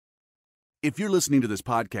If you're listening to this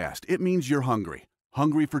podcast, it means you're hungry.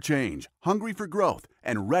 Hungry for change, hungry for growth,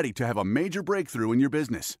 and ready to have a major breakthrough in your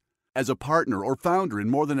business. As a partner or founder in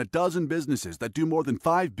more than a dozen businesses that do more than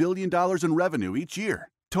 $5 billion in revenue each year,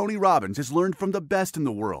 Tony Robbins has learned from the best in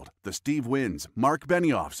the world, the Steve Wyns, Mark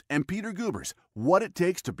Benioffs, and Peter Gubers, what it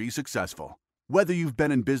takes to be successful. Whether you've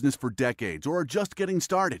been in business for decades or are just getting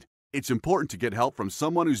started, it's important to get help from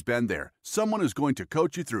someone who's been there, someone who's going to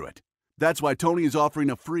coach you through it. That's why Tony is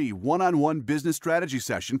offering a free one-on-one business strategy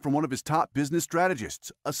session from one of his top business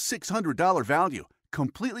strategists, a $600 value,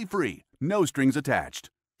 completely free, no strings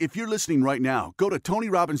attached. If you're listening right now, go to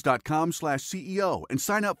TonyRobbins.com/CEO and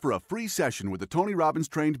sign up for a free session with a Tony Robbins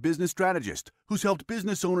trained business strategist who's helped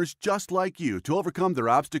business owners just like you to overcome their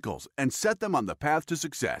obstacles and set them on the path to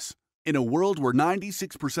success. In a world where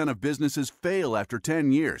 96% of businesses fail after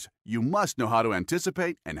 10 years, you must know how to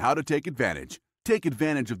anticipate and how to take advantage. Take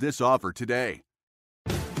advantage of this offer today.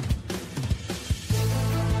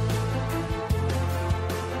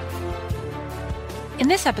 In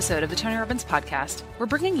this episode of the Tony Robbins Podcast, we're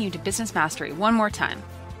bringing you to Business Mastery one more time,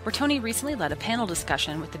 where Tony recently led a panel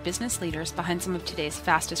discussion with the business leaders behind some of today's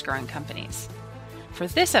fastest growing companies. For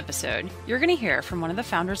this episode, you're going to hear from one of the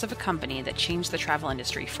founders of a company that changed the travel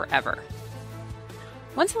industry forever.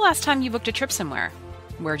 When's the last time you booked a trip somewhere?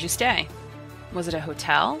 Where'd you stay? Was it a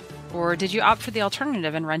hotel? Or did you opt for the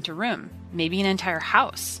alternative and rent a room, maybe an entire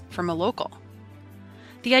house, from a local?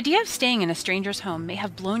 The idea of staying in a stranger's home may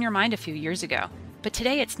have blown your mind a few years ago, but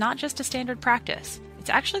today it's not just a standard practice. It's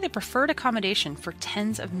actually the preferred accommodation for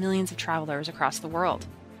tens of millions of travelers across the world.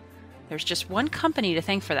 There's just one company to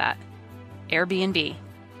thank for that: AirBnB.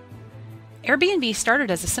 AirBnB started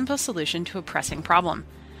as a simple solution to a pressing problem.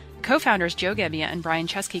 Co-founders Joe Gebbia and Brian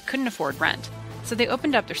Chesky couldn't afford rent, so they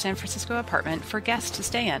opened up their San Francisco apartment for guests to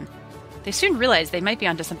stay in. They soon realized they might be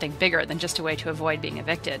onto something bigger than just a way to avoid being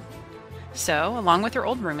evicted. So, along with their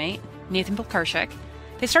old roommate, Nathan Polkarchik,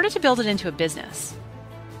 they started to build it into a business.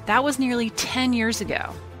 That was nearly 10 years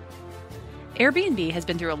ago. AirBnB has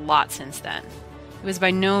been through a lot since then. It was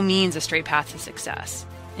by no means a straight path to success.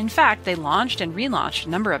 In fact, they launched and relaunched a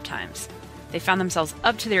number of times. They found themselves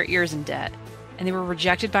up to their ears in debt, and they were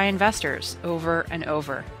rejected by investors over and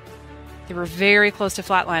over. They were very close to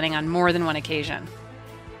flatlining on more than one occasion.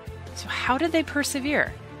 So how did they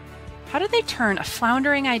persevere? How did they turn a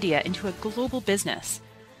floundering idea into a global business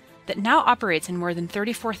that now operates in more than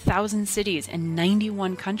 34,000 cities in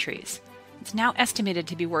 91 countries? It's now estimated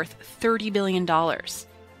to be worth $30 billion.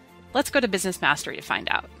 Let's go to Business Mastery to find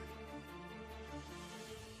out.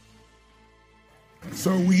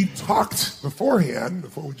 So we talked beforehand,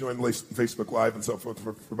 before we joined Facebook Live and so forth,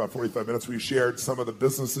 for about 45 minutes. We shared some of the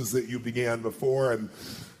businesses that you began before and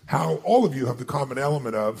how all of you have the common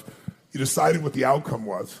element of you decided what the outcome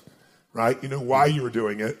was, right? You know why you were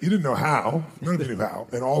doing it. You didn't know how. None of you knew how.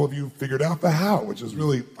 And all of you figured out the how, which is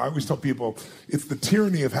really, I always tell people, it's the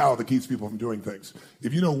tyranny of how that keeps people from doing things.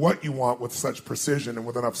 If you know what you want with such precision and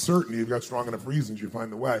with enough certainty, you've got strong enough reasons, you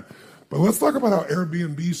find the way. But let's talk about how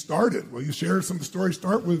Airbnb started. Will you share some of the story?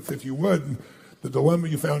 Start with, if you would, the dilemma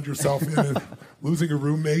you found yourself in and losing a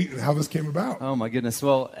roommate and how this came about. Oh, my goodness.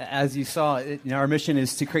 Well, as you saw, our mission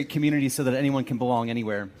is to create community so that anyone can belong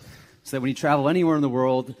anywhere. So that when you travel anywhere in the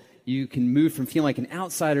world, you can move from feeling like an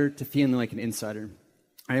outsider to feeling like an insider.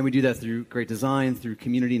 And we do that through great design, through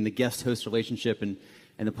community and the guest-host relationship, and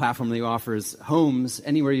the platform that offers homes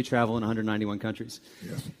anywhere you travel in 191 countries.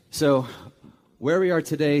 Yes. So where we are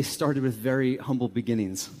today started with very humble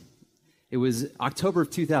beginnings. It was October of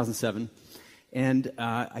 2007, and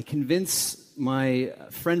I convinced my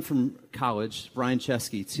friend from college, Brian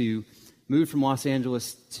Chesky, to move from Los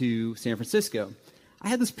Angeles to San Francisco. I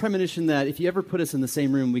had this premonition that if you ever put us in the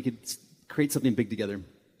same room, we could create something big together. And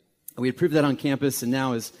we had proved that on campus, and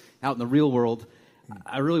now as out in the real world,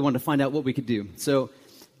 I really wanted to find out what we could do. So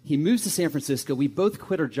he moves to San Francisco. We both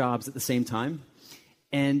quit our jobs at the same time,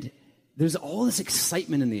 and there's all this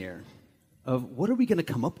excitement in the air of what are we going to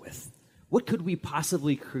come up with? What could we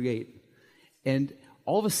possibly create? And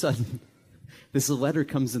all of a sudden, this letter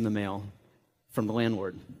comes in the mail from the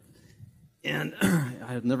landlord. And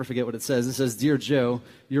I'll never forget what it says. It says, "Dear Joe,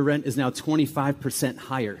 your rent is now 25%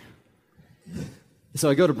 higher." So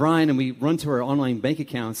I go to Brian and we run to our online bank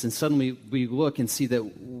accounts, and suddenly we look and see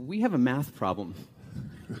that we have a math problem.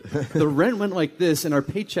 The rent went like this and our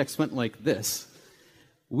paychecks went like this.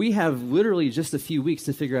 We have literally just a few weeks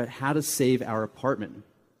to figure out how to save our apartment.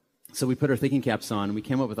 So we put our thinking caps on and we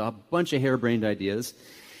came up with a bunch of harebrained ideas.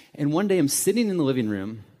 And one day I'm sitting in the living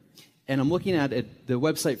room and I'm looking at the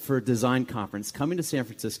website for a design conference coming to San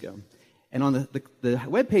Francisco. And on the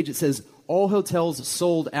webpage it says, all hotels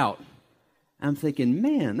sold out. I'm thinking,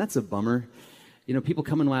 man, that's a bummer. You know, people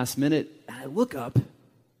come in last minute, and I look up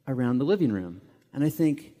around the living room, and I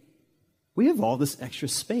think, we have all this extra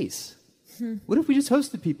space. What if we just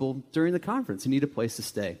hosted people during the conference who need a place to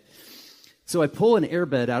stay? So I pull an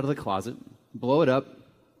airbed out of the closet, blow it up,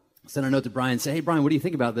 send a note to Brian, say, hey, Brian, what do you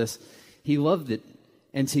think about this? He loved it.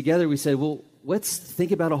 And together we said, well, let's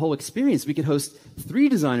think about a whole experience. We could host 3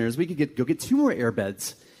 designers. We could go get 2 more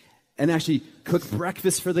airbeds and actually cook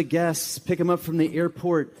breakfast for the guests, pick them up from the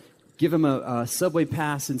airport, give them a subway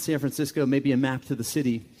pass in San Francisco, maybe a map to the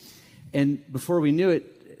city. And before we knew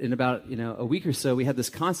it, in about a week or so, we had this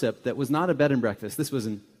concept that was not a bed and breakfast. This was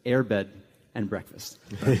an airbed and breakfast.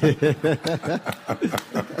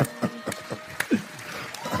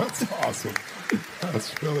 That's awesome.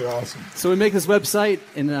 That's really awesome. So we make this website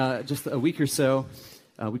in just a week or so.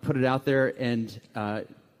 We put it out there, and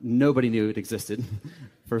nobody knew it existed,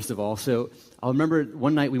 first of all. So I'll remember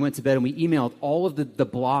one night we went to bed, and we emailed all of the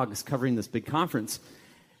blogs covering this big conference.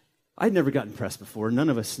 I'd never gotten press before. None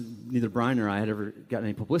of us, neither Brian or I, had ever gotten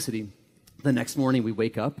any publicity. The next morning, we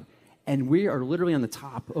wake up, and we are literally on the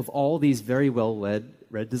top of all these very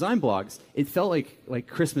well-read design blogs. It felt like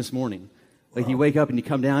Christmas morning. Like you wake up and you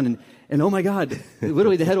come down, and oh my God,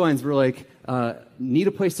 literally the headlines were like, need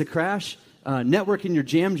a place to crash? Network in your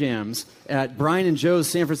jams at Brian and Joe's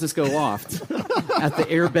San Francisco loft at the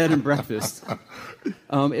Airbed and Breakfast.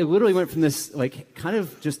 It literally went from this kind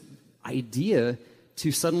of just idea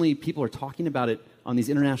to suddenly people are talking about it on these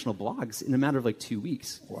international blogs in a matter of 2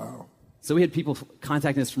 weeks. Wow. So we had people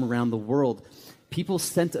contacting us from around the world. People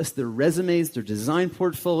sent us their resumes, their design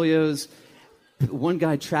portfolios. One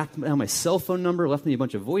guy tracked down my cell phone number, left me a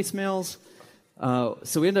bunch of voicemails.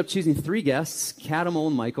 So we ended up choosing 3 guests, Kat, Amol,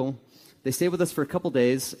 and Michael. They stayed with us for a couple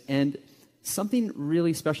days, and something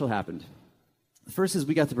really special happened. The first is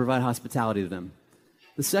we got to provide hospitality to them.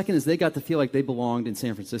 The second is they got to feel like they belonged in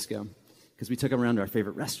San Francisco, because we took them around to our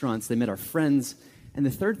favorite restaurants, they met our friends, and the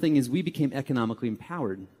third thing is we became economically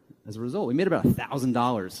empowered as a result. We made about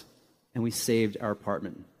 $1,000, and we saved our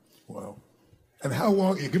apartment. Wow. And how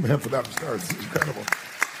long, you give me a hand for that to start, it's incredible.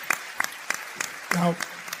 Now,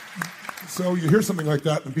 so you hear something like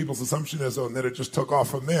that, and people's assumption is, and then it just took off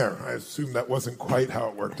from there. I assume that wasn't quite how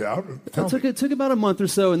it worked out. It took about a month or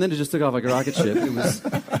so, and then it just took off like a rocket ship. It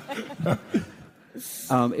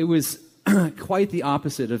was quite the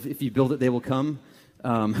opposite of if you build it, they will come.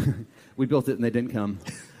 We built it and they didn't come.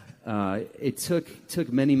 It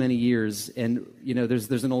took many, many years, and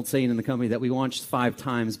there's an old saying in the company that we launched 5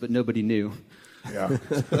 times, but nobody knew. Yeah.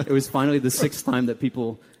 It was finally the 6th time that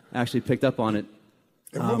people actually picked up on it.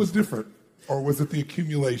 And what was different, or was it the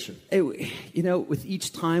accumulation? With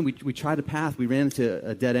each time we tried a path, we ran into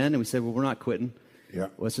a dead end, and we said, well, we're not quitting. Yeah.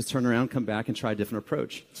 Let's just turn around, come back, and try a different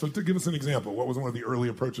approach. So to give us an example, what was one of the early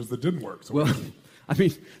approaches that didn't work? So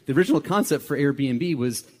the original concept for Airbnb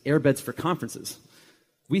was airbeds for conferences.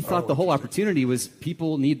 We thought the whole opportunity was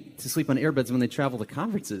people need to sleep on airbeds when they travel to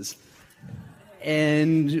conferences.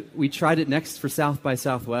 And we tried it next for South by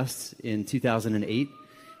Southwest in 2008.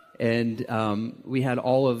 And we had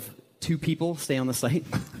all of 2 people stay on the site.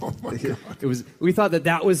 Oh my God. We thought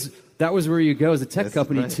that was where you go as a tech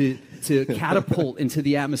company to catapult into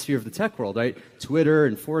the atmosphere of the tech world, right? Twitter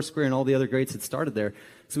and Foursquare and all the other greats had started there.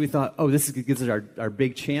 So we thought, this gives us our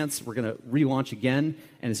big chance. We're going to relaunch again,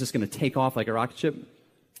 and it's just going to take off like a rocket ship.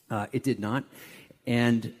 It did not.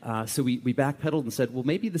 And so we backpedaled and said, well,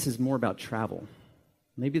 maybe this is more about travel.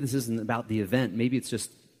 Maybe this isn't about the event. Maybe it's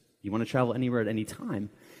just you want to travel anywhere at any time.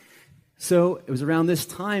 So it was around this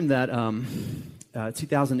time that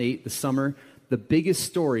 2008, the summer, the biggest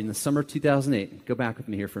story in the summer of 2008, go back with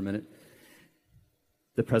me here for a minute,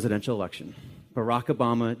 the presidential election. Barack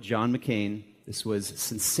Obama, John McCain, this was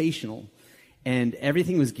sensational. And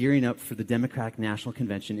everything was gearing up for the Democratic National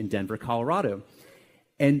Convention in Denver, Colorado.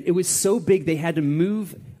 And it was so big, they had to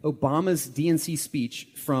move Obama's DNC speech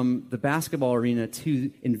from the basketball arena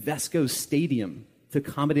to Invesco Stadium to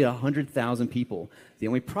accommodate 100,000 people. The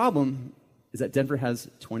only problem is that Denver has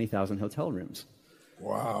 20,000 hotel rooms.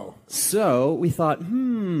 Wow. So we thought,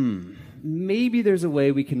 maybe there's a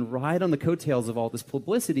way we can ride on the coattails of all this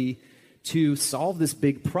publicity to solve this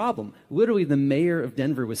big problem. Literally, the mayor of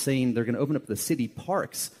Denver was saying they're going to open up the city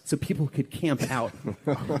parks so people could camp out.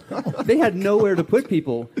 They had nowhere to put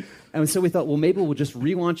people. And so we thought, well, maybe we'll just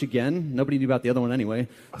relaunch again. Nobody knew about the other one anyway.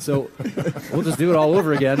 So we'll just do it all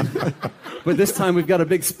over again. But this time we've got a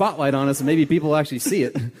big spotlight on us, and maybe people will actually see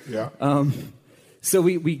it. Yeah. So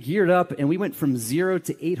we geared up, and we went from 0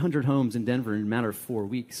 to 800 homes in Denver in a matter of 4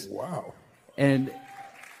 weeks. Wow. And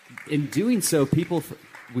in doing so,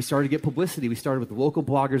 we started to get publicity. We started with the local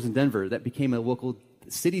bloggers in Denver. That became a local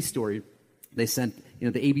city story. They sent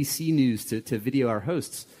the ABC News to video our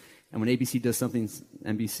hosts. And when ABC does something,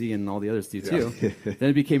 NBC and all the others do too. Then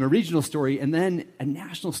it became a regional story and then a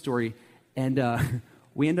national story. And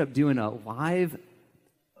we ended up doing a live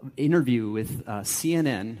interview with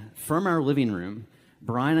CNN from our living room.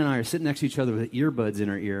 Brian and I are sitting next to each other with earbuds in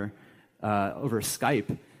our ear over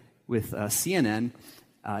Skype with CNN.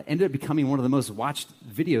 Ended up becoming one of the most watched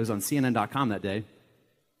videos on CNN.com that day.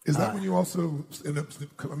 Is that when you also end up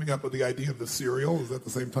coming up with the idea of the cereal? Is that at the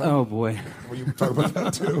same time? Oh, boy. Will you talk about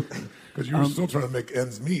that, too? Because you were still trying to make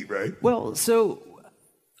ends meet, right? Well, so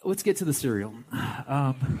let's get to the cereal.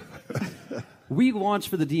 We launched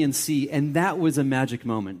for the DNC, and that was a magic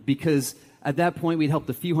moment because at that point, we'd helped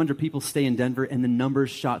a few hundred people stay in Denver, and the numbers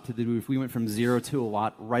shot to the roof. We went from 0 to a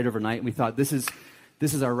lot right overnight, and we thought, this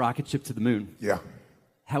is our rocket ship to the moon. Yeah.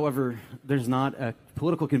 However, there's not a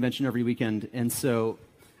political convention every weekend, and so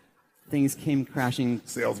things came crashing.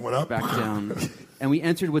 Sales went up. Back down. And we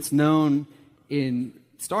entered what's known in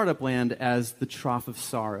startup land as the trough of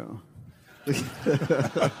sorrow.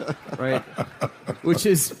 Right? Which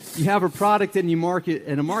is, you have a product and you market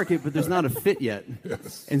in a market, but there's not a fit yet.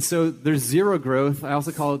 Yes. And so there's zero growth. I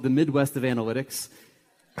also call it the Midwest of analytics.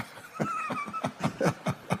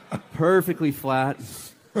 Perfectly flat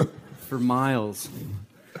for miles.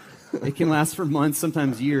 It can last for months,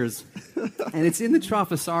 sometimes years. And it's in the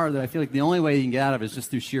trough of sorrow that I feel like the only way you can get out of it is just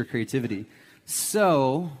through sheer creativity.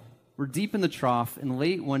 So we're deep in the trough, and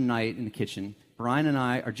late one night in the kitchen, Brian and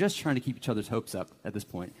I are just trying to keep each other's hopes up at this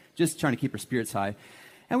point, just trying to keep our spirits high.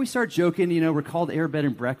 And we start joking, we're called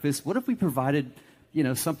AirBnB Breakfast. What if we provided,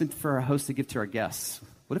 something for our hosts to give to our guests?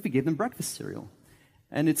 What if we gave them breakfast cereal?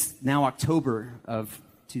 And it's now October of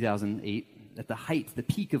 2008, at the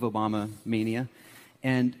peak of Obama mania.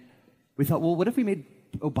 And we thought, well, what if we made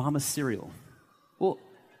Obama cereal? Well,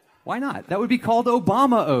 why not? That would be called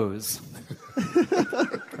Obama O's.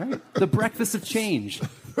 Right? The breakfast of change.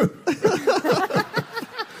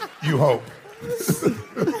 You hope.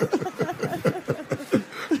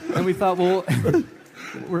 And we thought, well,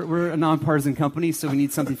 we're a nonpartisan company, so we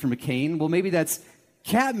need something for McCain. Well, maybe that's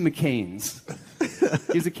Captain McCain's.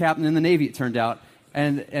 He was a captain in the Navy, it turned out.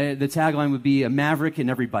 And the tagline would be, a maverick in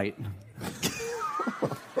every bite.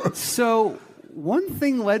 So one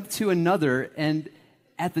thing led to another, and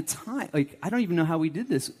at the time, I don't even know how we did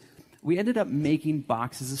this. We ended up making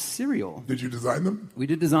boxes of cereal. Did you design them? We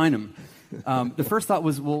did design them. The first thought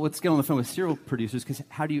was, well, let's get on the phone with cereal producers, because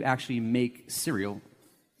how do you actually make cereal?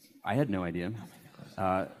 I had no idea.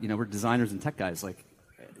 We're designers and tech guys.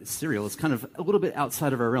 Cereal is kind of a little bit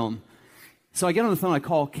outside of our realm. So I get on the phone, I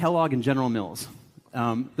call Kellogg and General Mills.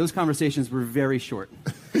 Those conversations were very short.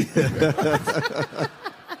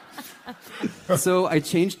 So I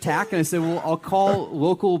changed tack, and I said, well, I'll call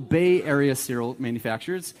local Bay Area cereal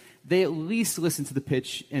manufacturers. They at least listened to the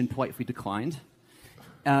pitch and politely declined.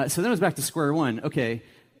 So then it was back to square one. Okay,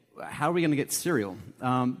 how are we going to get cereal?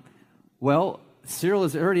 Well, cereal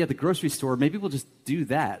is already at the grocery store. Maybe we'll just do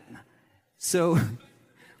that. So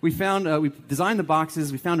we designed the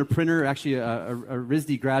boxes. We found a printer, actually a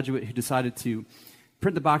RISD graduate, who decided to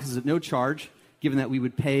print the boxes at no charge, given that we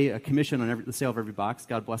would pay a commission on the sale of every box.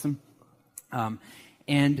 God bless him.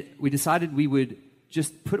 And we decided we would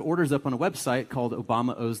just put orders up on a website called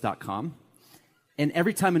obamaos.com. And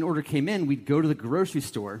every time an order came in, we'd go to the grocery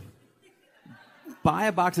store, buy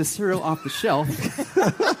a box of cereal off the shelf,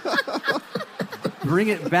 bring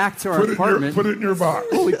it back to our apartment. Put it in your box.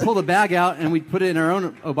 Well, we'd pull the bag out, and we'd put it in our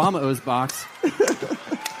own Obama O's box.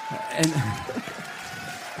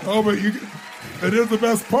 But it is the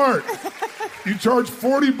best part. You charge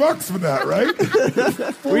 $40 for that, right?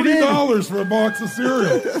 $40 for a box of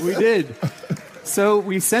cereal. We did. So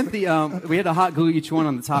we sent we had to hot glue each one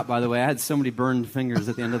on the top, by the way. I had so many burned fingers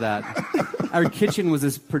at the end of that. Our kitchen was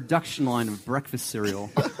this production line of breakfast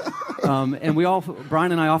cereal. And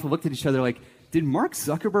Brian and I often looked at each other like, did Mark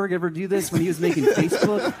Zuckerberg ever do this when he was making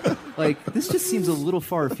Facebook? This just seems a little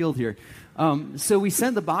far afield here. So we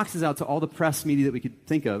sent the boxes out to all the press media that we could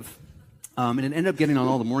think of. And it ended up getting on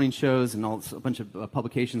all the morning shows and a bunch of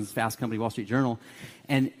publications, Fast Company, Wall Street Journal.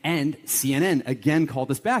 And CNN, again, called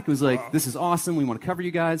us back. It was like, this is awesome. We want to cover you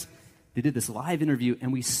guys. They did this live interview,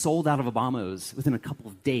 and we sold out of Obama's within a couple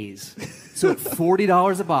of days. So at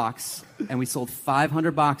 $40 a box, and we sold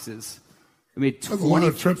 500 boxes. We made 20... That's a lot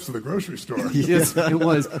of trips to the grocery store. Yes, it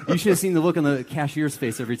was. You should have seen the look on the cashier's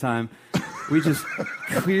face every time. We just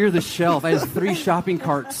clear the shelf. I had 3 shopping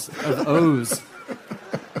carts of O's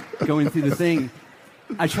going through the thing.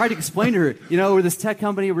 I tried to explain to her, we're this tech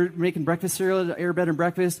company, we're making breakfast cereal, AirBnB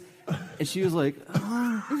Breakfast. And she was like,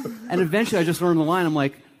 And eventually I just learned the line. I'm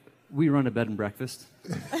like, we run a bed and breakfast.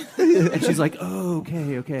 And she's like, oh,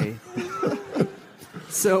 okay.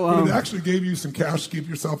 So But it actually gave you some cash to keep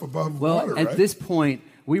yourself above water, right? At this point,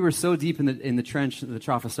 we were so deep in the trench, the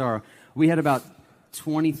Trough of Sorrow, we had about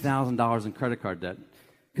 $20,000 in credit card debt.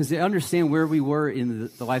 Because to understand where we were in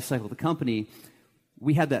the life cycle of the company,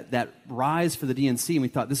 we had that rise for the DNC, and we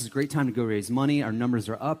thought, this is a great time to go raise money. Our numbers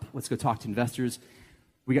are up. Let's go talk to investors.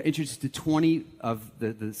 We got introduced to 20 of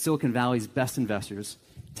the Silicon Valley's best investors.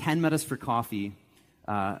 10 met us for coffee,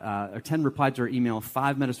 or 10 replied to our email,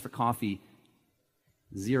 5 met us for coffee,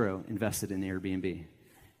 0 invested in Airbnb.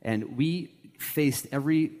 And we faced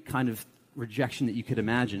every kind of rejection that you could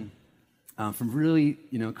imagine from really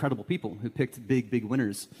incredible people who picked big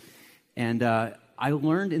winners. And I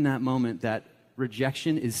learned in that moment that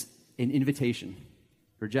rejection is an invitation.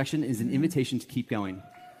 Rejection is an invitation to keep going.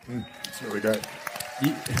 That's really good.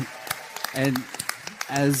 And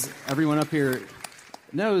as everyone up here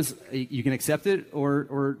knows, you can accept it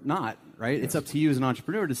or not, right? Yes. It's up to you as an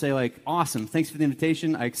entrepreneur to say, like, awesome, thanks for the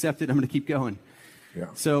invitation, I accept it, I'm going to keep going. Yeah.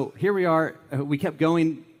 So here we are. We kept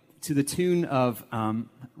going to the tune of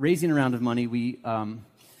raising a round of money. We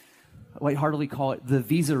lightheartedly call it the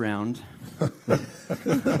Visa round.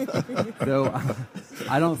 Though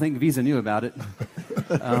I don't think Visa knew about it.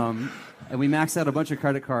 And we maxed out a bunch of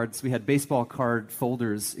credit cards. We had baseball card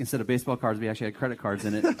folders. Instead of baseball cards, we actually had credit cards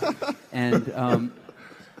in it. And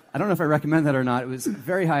I don't know if I recommend that or not. It was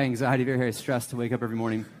very high anxiety, very high stress to wake up every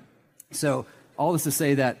morning. So all this to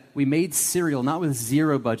say that we made cereal, not with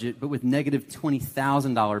zero budget, but with negative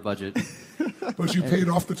 $20,000 budget. But you paid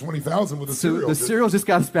off the $20,000 with the cereal. The cereal just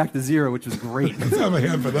got us back to zero, which was great. Let's have a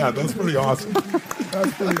hand for that. That's pretty awesome.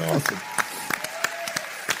 That's pretty awesome.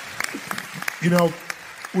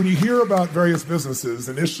 When you hear about various businesses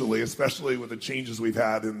initially, especially with the changes we've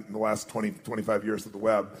had in the last 20, 25 years of the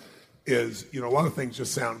web, is, a lot of things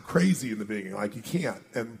just sound crazy in the beginning, like you can't.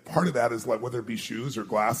 And part of that is like, whether it be shoes or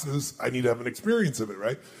glasses, I need to have an experience of it,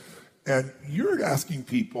 right? And you're asking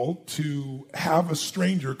people to have a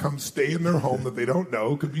stranger come stay in their home that they don't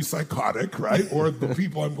know, could be psychotic, right? Or the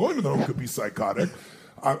people I'm going to know could be psychotic.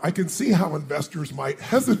 I can see how investors might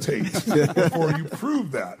hesitate before you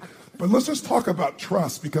prove that. But let's just talk about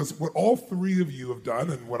trust, because what all three of you have done,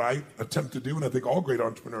 and what I attempt to do, and I think all great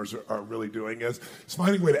entrepreneurs are really doing, is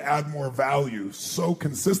finding a way to add more value so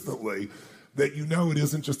consistently that it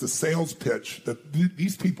isn't just a sales pitch, that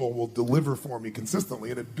these people will deliver for me consistently,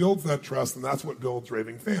 and it builds that trust, and that's what builds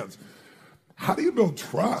raving fans. How do you build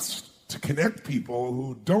trust to connect people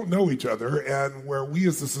who don't know each other, and where we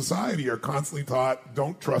as a society are constantly taught,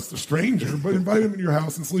 don't trust a stranger, but invite them in your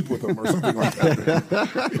house and sleep with them, or something like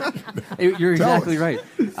that? You're exactly right.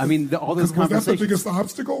 I mean, all those conversations. Was that the biggest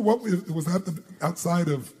obstacle? What was that outside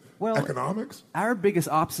of economics? Our biggest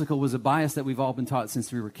obstacle was a bias that we've all been taught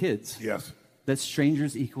since we were kids. Yes. That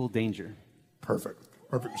strangers equal danger. Perfect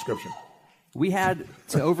description. We had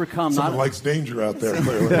to overcome. Someone likes danger out there,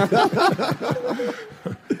 clearly.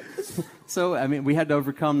 So, we had to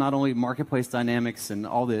overcome not only marketplace dynamics and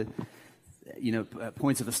all the,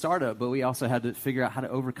 points of a startup, but we also had to figure out how to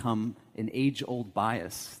overcome an age-old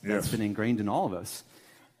bias that's been ingrained in all of us.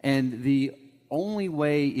 And the only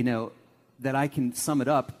way, that I can sum it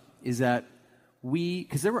up is that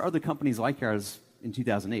because there were other companies like ours in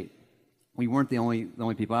 2008. We weren't the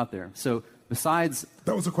only people out there. So besides...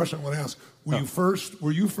 That was a question I want to ask.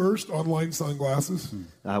 Were you first online selling glasses?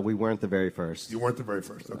 We weren't the very first. You weren't the very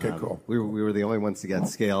first. Okay, cool. We were the only ones to get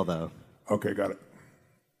scale, though. Okay, got it.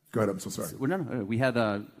 Go ahead, I'm so sorry. No. We had,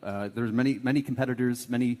 there was many competitors,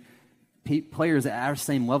 many players at our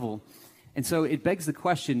same level. And so it begs the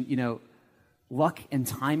question, luck and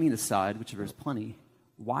timing aside, which there's plenty,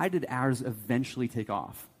 why did ours eventually take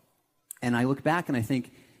off? And I look back and I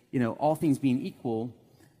think, all things being equal,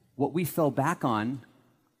 what we fell back on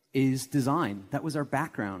is design. That was our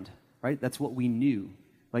background, right? That's what we knew,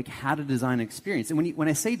 like how to design an experience. And when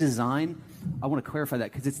I say design, I want to clarify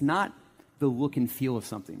that, because it's not the look and feel of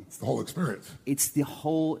something. It's the whole experience. It's the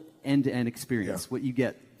whole end-to-end experience, what you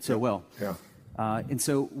get so well. Yeah. And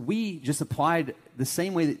so we just applied the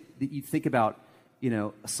same way that you think about, a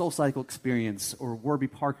SoulCycle experience or Warby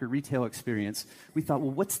Parker retail experience. We thought,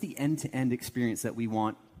 well, what's the end-to-end experience that we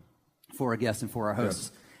want for our guests and for our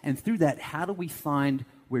hosts? Yeah. And through that, how do we find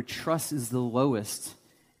where trust is the lowest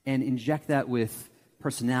and inject that with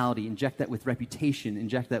personality, inject that with reputation,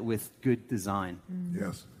 inject that with good design?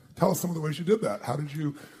 Yes. Tell us some of the ways you did that. How did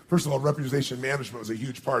you, first of all, reputation management was a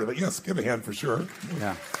huge part of it. Yes, give a hand for sure.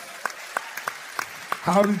 Yeah.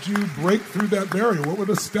 How did you break through that barrier? What were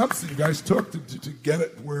the steps that you guys took to get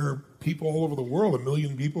it where people all over the world, 1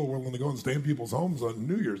 million people, were willing to go and stay in people's homes on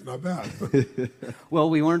New Year's? Not bad. Well,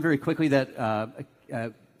 we learned very quickly that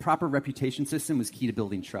proper reputation system was key to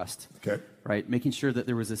building trust. Okay. Right? Making sure that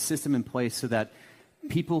there was a system in place so that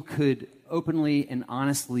people could openly and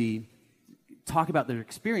honestly talk about their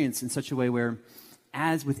experience in such a way where,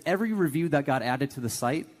 as with every review that got added to the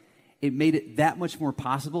site, it made it that much more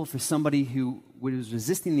possible for somebody who was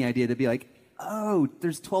resisting the idea to be like, oh,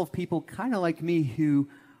 there's 12 people kind of like me who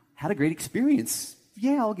had a great experience.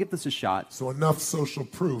 Yeah, I'll give this a shot. So enough social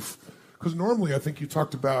proof. Because normally I think you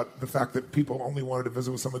talked about the fact that people only wanted to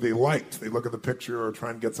visit with somebody they liked. They look at the picture or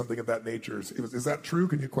try and get something of that nature. Is that true?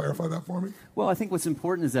 Can you clarify that for me? Well, I think what's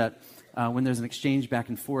important is that when there's an exchange back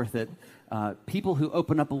and forth, that people who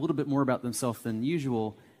open up a little bit more about themselves than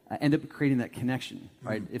usual end up creating that connection,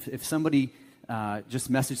 right? If somebody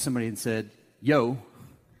just messaged somebody and said, yo,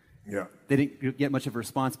 they didn't get much of a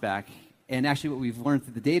response back. And actually what we've learned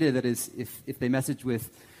through the data that is if they message with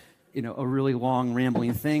a really long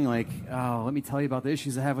rambling thing like, oh, let me tell you about the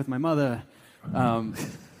issues I have with my mother.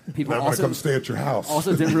 People I'm going to come stay at your house.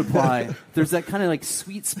 Also didn't reply. There's that kind of like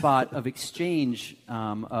sweet spot of exchange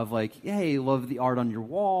of like, hey, love the art on your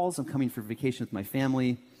walls. I'm coming for vacation with my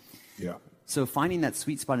family. Yeah. So finding that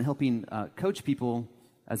sweet spot and helping coach people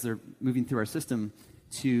as they're moving through our system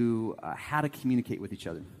to how to communicate with each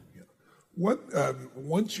other. What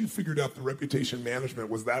once you figured out the reputation management,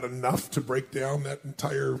 was that enough to break down that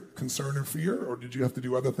entire concern or fear, or did you have to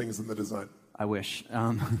do other things in the design? I wish.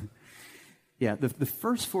 Yeah, the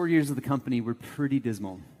first 4 years of the company were pretty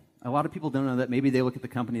dismal. A lot of people don't know that. Maybe they look at the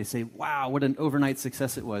company and say, wow, what an overnight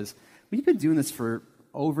success it was. We've been doing this for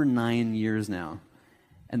over 9 years now.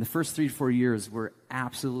 And the first 3 to 4 years were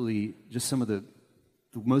absolutely just some of the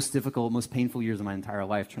most difficult, most painful years of my entire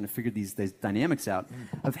life, trying to figure these dynamics out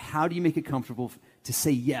of how do you make it comfortable to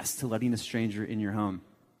say yes to letting a stranger in your home.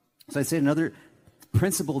 So I'd say another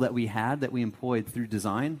principle that we employed through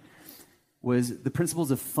design was the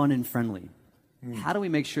principles of fun and friendly. How do we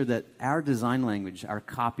make sure that our design language, our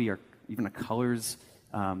copy, even our colors,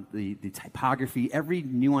 the typography, every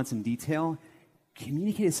nuance and detail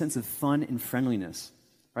communicate a sense of fun and friendliness,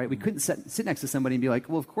 right? We couldn't sit next to somebody and be like,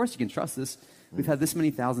 well, of course you can trust this. We've had this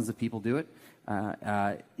many thousands of people do it.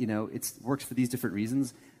 It works for these different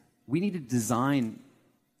reasons. We need to design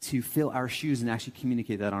to fill our shoes and actually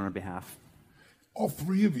communicate that on our behalf. All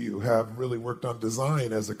three of you have really worked on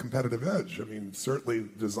design as a competitive edge. I mean, certainly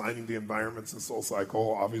designing the environments in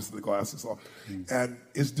SoulCycle, obviously the glasses. And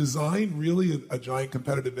is design really a giant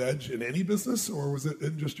competitive edge in any business, or was it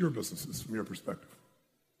in just your businesses from your perspective?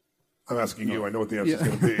 I'm asking you. I know what the answer is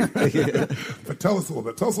going to be. But tell us a little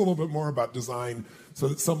bit. Tell us a little bit more about design so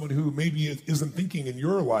that someone who maybe isn't thinking in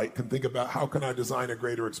your light can think about how can I design a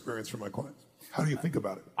greater experience for my clients? How do you think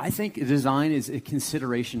about it? I think design is a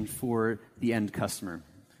consideration for the end customer,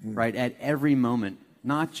 right? At every moment,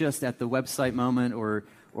 not just at the website moment or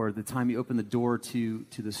the time you open the door to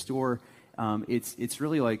the store. It's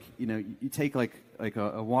really like, you take like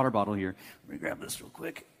a water bottle here. Let me grab this real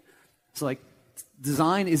quick. So like,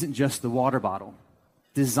 design isn't just the water bottle.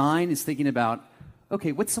 Design is thinking about,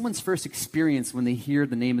 okay, what's someone's first experience when they hear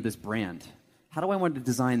the name of this brand? How do I want to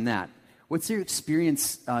design that? What's their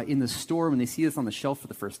experience in the store when they see this on the shelf for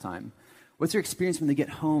the first time? What's their experience when they get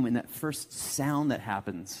home and that first sound that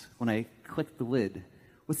happens when I click the lid?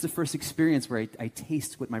 What's the first experience where I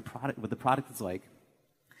taste what the product is like?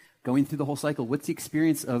 Going through the whole cycle, what's the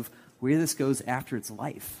experience of where this goes after its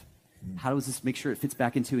life? How does this make sure it fits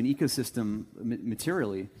back into an ecosystem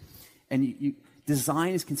materially? And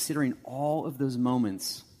design is considering all of those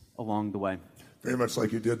moments along the way. Very much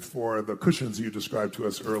like you did for the cushions you described to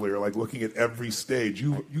us earlier, like looking at every stage.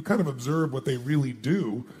 You kind of observe what they really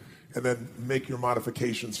do and then make your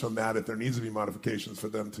modifications from that if there needs to be modifications for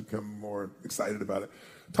them to become more excited about it.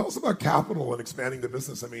 Tell us about capital and expanding the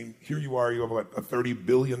business. I mean, here you are, you have a $30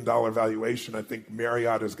 billion valuation. I think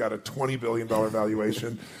Marriott has got a $20 billion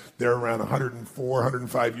valuation. They're around 104,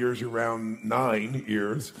 105 years, you're around 9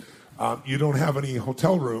 years. You don't have any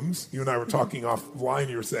hotel rooms. You and I were talking offline.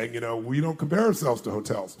 You were saying, we don't compare ourselves to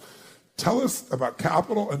hotels. Tell us about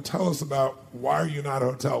capital and tell us about why are you not a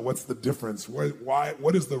hotel? What's the difference?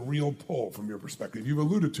 What is the real pull from your perspective? You've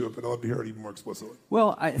alluded to it, but I'd love to hear it even more explicitly.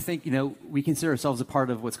 Well, I think, we consider ourselves a part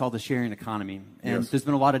of what's called the sharing economy. And there's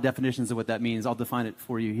been a lot of definitions of what that means. I'll define it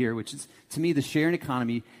for you here, which is, to me, the sharing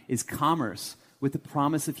economy is commerce with the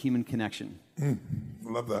promise of human connection. I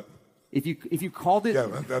love that. If you called it... Yeah,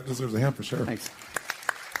 that deserves a hand for sure. Thanks.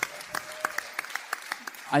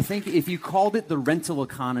 I think if you called it the rental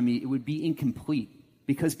economy, it would be incomplete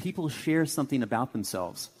because people share something about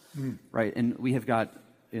themselves, right? And we have got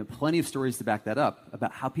plenty of stories to back that up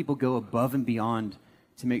about how people go above and beyond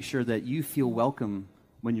to make sure that you feel welcome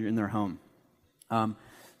when you're in their home.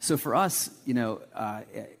 So for us,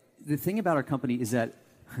 the thing about our company is that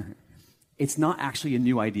it's not actually a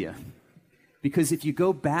new idea. Because if you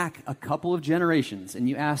go back a couple of generations and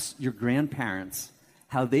you ask your grandparents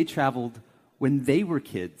how they traveled when they were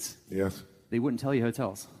kids, yes, they wouldn't tell you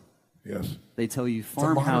hotels. Yes. They tell you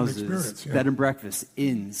farmhouses, bed and breakfast,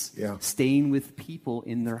 inns, staying with people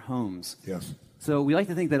in their homes. Yes. So we like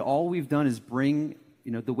to think that all we've done is bring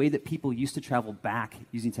the way that people used to travel back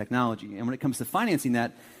using technology. And when it comes to financing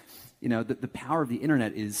that, the power of the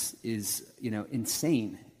internet is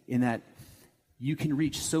insane in that you can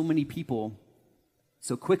reach so many people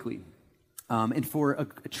so quickly. And for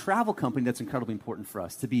a travel company, that's incredibly important for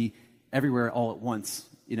us to be everywhere all at once.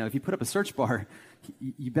 If you put up a search bar,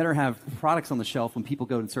 you better have products on the shelf when people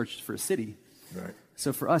go and search for a city. Right.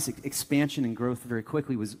 So for us, expansion and growth very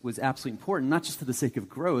quickly was absolutely important, not just for the sake of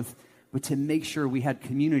growth, but to make sure we had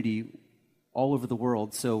community all over the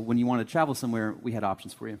world. So when you want to travel somewhere, we had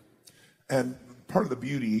options for you. And part of the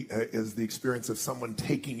beauty is the experience of someone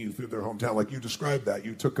taking you through their hometown. Like you described that.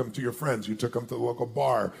 You took them to your friends. You took them to the local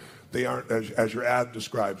bar. They aren't, as your ad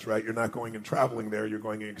describes, right? You're not going and traveling there. You're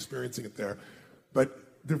going and experiencing it there. But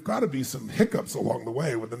there've got to be some hiccups along the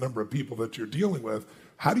way with the number of people that you're dealing with.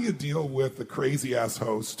 How do you deal with the crazy-ass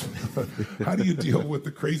host? How do you deal with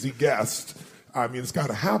the crazy guest? I mean, it's got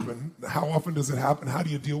to happen. How often does it happen? How do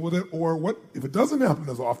you deal with it? Or what if it doesn't happen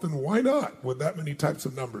as often, why not with that many types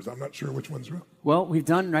of numbers? I'm not sure which one's real. Well, we've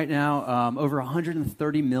done right now over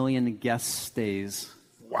 130 million guest stays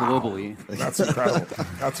globally. That's incredible.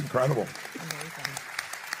 That's incredible.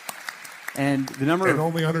 And the number and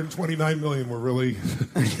only 129 million were really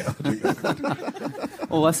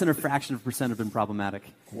well, less than a fraction of a percent have been problematic.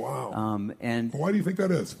 Wow. And why do you think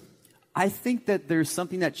that is? I think that there's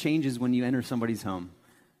something that changes when you enter somebody's home.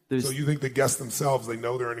 So you think the guests themselves, they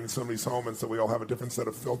know they're entering somebody's home, and so we all have a different set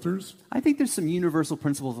of filters? I think there's some universal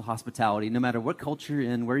principles of hospitality. No matter what culture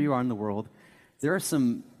you're in, where you are in the world, there are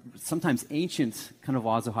some sometimes ancient kind of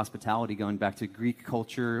laws of hospitality going back to Greek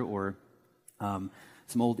culture or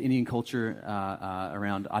some old Indian culture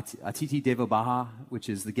around Atiti Devo Bhava, which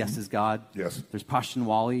is the guest is God. Yes. There's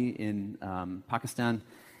Pashtunwali in Pakistan.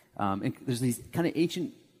 And there's these kind of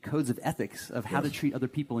ancient codes of ethics of how to treat other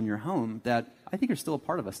people in your home that I think are still a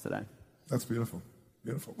part of us today. That's beautiful.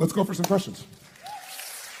 Beautiful. Let's go for some questions.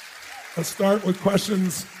 Let's start with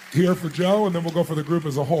questions here for Joe, and then we'll go for the group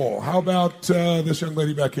as a whole. How about this young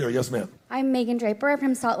lady back here? Yes, ma'am. I'm Megan Draper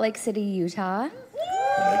from Salt Lake City, Utah.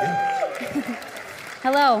 Megan.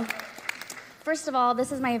 Hello. First of all,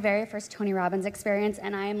 this is my very first Tony Robbins experience,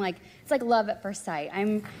 and I'm like, it's like love at first sight.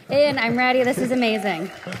 I'm in, I'm ready, this is amazing.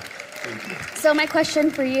 So my question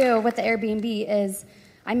for you with the Airbnb is,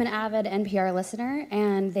 I'm an avid NPR listener,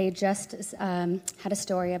 and they just had a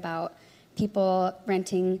story about people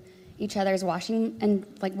renting each other's washing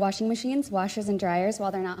machines, washers and dryers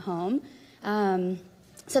while they're not home.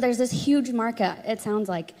 So there's this huge market, it sounds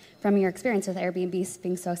like, from your experience with Airbnb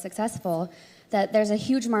being so successful, that there's a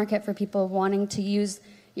huge market for people wanting to use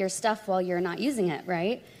your stuff while you're not using it,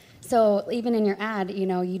 right? So even in your ad, you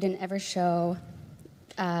didn't ever show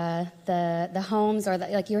the homes or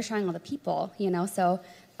you were showing all the people, So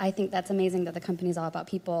I think that's amazing that the company's all about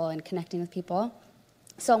people and connecting with people.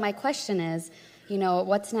 So my question is,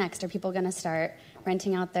 what's next? Are people going to start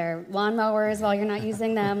renting out their lawnmowers while you're not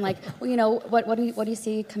using them? What do you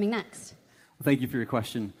see coming next? Well, thank you for your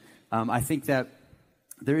question. I think that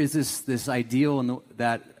there is this ideal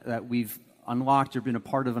that we've unlocked or been a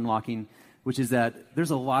part of unlocking, which is that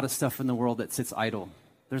there's a lot of stuff in the world that sits idle.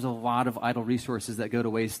 There's a lot of idle resources that go to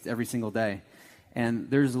waste every single day. And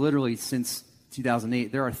there's literally, since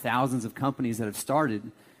 2008, there are thousands of companies that have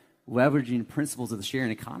started leveraging principles of the sharing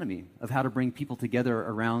economy, of how to bring people together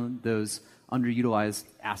around those underutilized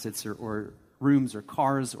assets or rooms or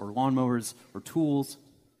cars or lawnmowers or tools.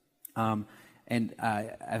 And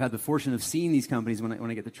I've had the fortune of seeing these companies when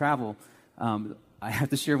I get to travel. I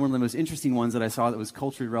have to share one of the most interesting ones that I saw that was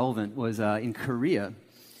culturally relevant was in Korea,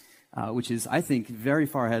 which is, I think, very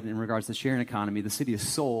far ahead in regards to sharing economy. The city of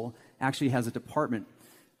Seoul actually has a department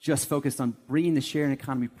just focused on bringing the sharing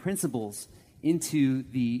economy principles into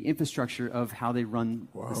the infrastructure of how they run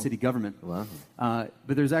the city government. Wow.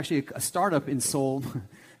 But there's actually a startup in Seoul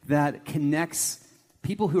that connects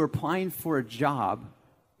people who are applying for a job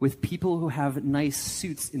with people who have nice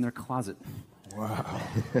suits in their closet. Wow.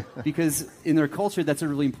 Because in their culture, that's a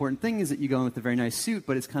really important thing, is that you go in with a very nice suit,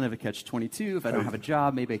 but it's kind of a catch-22. If I don't have a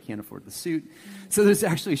job, maybe I can't afford the suit. So there's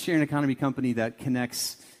actually a sharing economy company that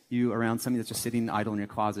connects you around something that's just sitting idle in your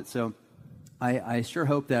closet. So I sure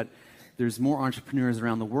hope that there's more entrepreneurs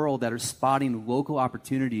around the world that are spotting local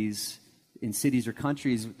opportunities in cities or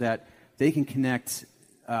countries that they can connect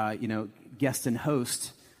guest and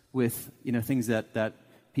host with things that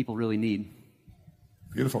people really need.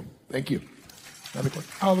 Beautiful. Thank you.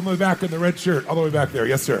 All the way back in the red shirt, all the way back there.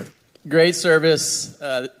 Yes, sir. Great service.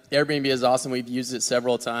 AirBnB is awesome. We've used it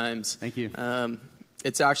several times. Thank you.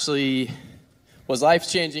 It's actually was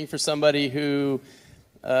life-changing for somebody who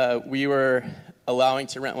we were allowing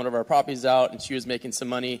to rent one of our properties out, and she was making some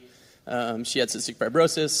money. She had cystic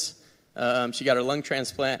fibrosis. She got her lung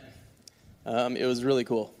transplant. It was really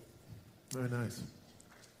cool. Very nice.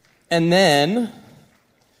 And then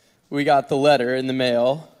we got the letter in the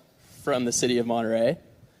mail from the city of Monterey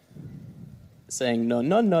saying, no,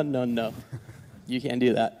 you can't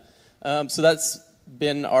do that. So that's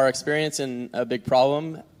been our experience and a big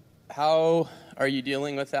problem. How are you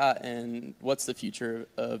dealing with that, and what's the future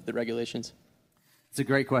of the regulations? It's a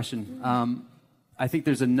great question. I think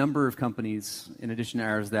there's a number of companies, in addition to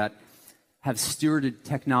ours, that have stewarded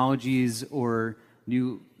technologies or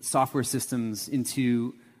new software systems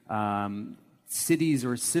into cities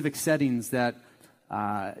or civic settings that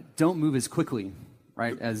don't move as quickly,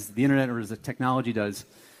 right, as the internet or as the technology does.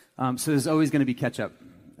 So there's always going to be catch-up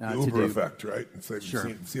the to Uber do. effect, right? So you've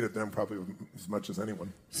Sure. seen it them probably as much as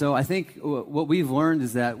anyone. So I think what we've learned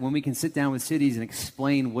is that when we can sit down with cities and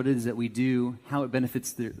explain what it is that we do, how it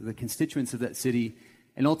benefits the constituents of that city,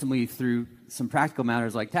 and ultimately through some practical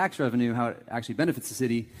matters like tax revenue, how it actually benefits the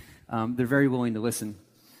city, they're very willing to listen.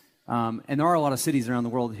 And there are a lot of cities around the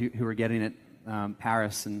world who are getting it,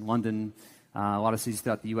 Paris and London, a lot of cities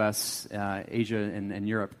throughout the U.S., Asia, and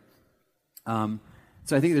Europe.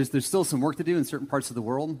 So I think there's still some work to do in certain parts of the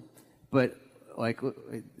world, but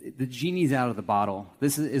the genie's out of the bottle.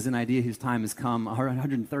 This is an idea whose time has come.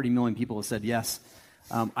 130 million people have said yes.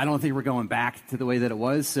 I don't think we're going back to the way that it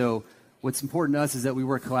was. So what's important to us is that we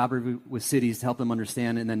work collaboratively with cities to help them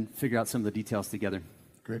understand and then figure out some of the details together.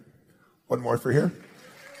 Great. One more for here.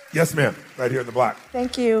 Yes, ma'am. Right here in the black.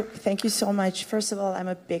 Thank you. Thank you so much. First of all, I'm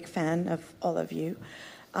a big fan of all of you,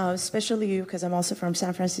 especially you, because I'm also from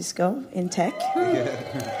San Francisco in tech.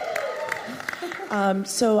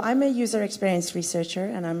 So I'm a user experience researcher,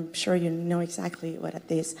 and I'm sure you know exactly what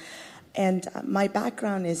it is. And my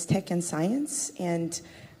background is tech and science, and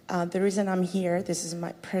the reason I'm here, this is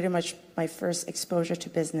pretty much my first exposure to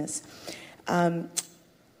business.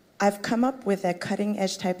 I've come up with a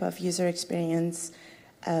cutting-edge type of user experience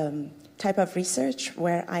type of research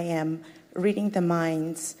where I am reading the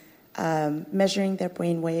minds, measuring their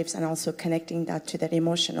brain waves, and also connecting that to their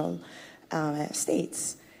emotional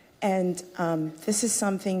states. And this is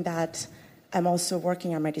something that I'm also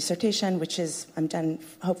working on my dissertation, which is I'm done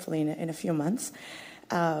hopefully in a few months,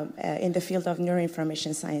 in the field of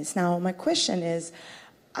neuroinformation science. Now, my question is,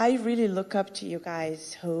 I really look up to you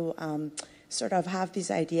guys who sort of have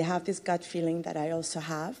this idea, have this gut feeling that I also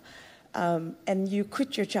have. And you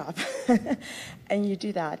quit your job and you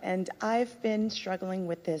do that. And I've been struggling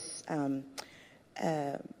with this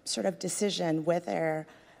sort of decision whether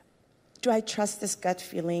do I trust this gut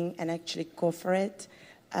feeling and actually go for it?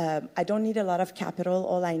 I don't need a lot of capital.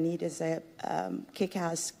 All I need is a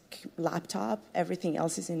kick-ass laptop. Everything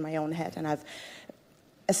else is in my own head. And I've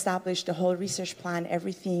established the whole research plan,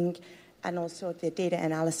 everything, and also the data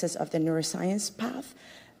analysis of the neuroscience path.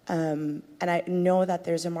 And I know that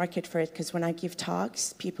there's a market for it because when I give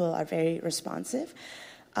talks, people are very responsive.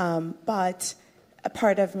 But a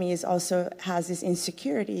part of me is also has this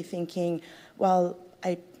insecurity thinking, well,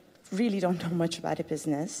 I really don't know much about a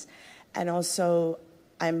business. And also,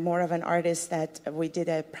 I'm more of an artist that we did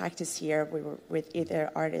a practice here. We were with either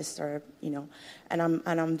artists or, and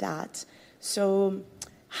I'm that. So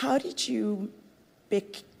how did you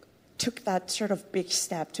took that sort of big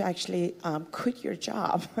step to actually quit your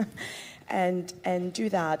job and do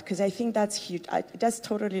that? Because I think that's huge. That's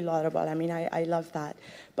totally laudable. I mean, I love that.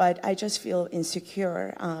 But I just feel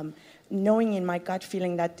insecure, knowing in my gut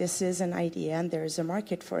feeling that this is an idea and there is a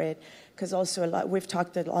market for it. Because also we've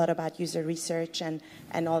talked a lot about user research and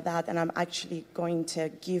all that, and I'm actually going to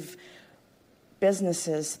give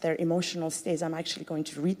businesses their emotional states. I'm actually going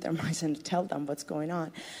to read their minds and tell them what's going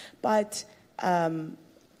on. But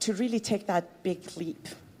to really take that big leap,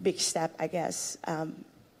 big step, I guess,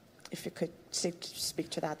 if you could speak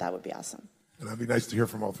to that, that would be awesome. And it'd be nice to hear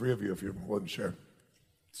from all three of you if you're willing to share.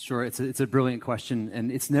 Sure, it's a brilliant question,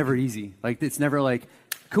 and it's never easy. It's never like,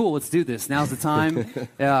 cool, let's do this. Now's the time.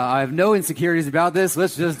 I have no insecurities about this.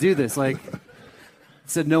 Let's just do this.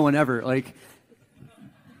 Said no one ever.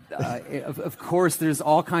 Of course, there's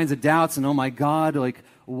all kinds of doubts, and oh my God,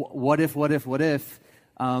 what if?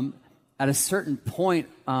 At a certain point,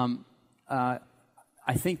 I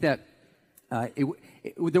think that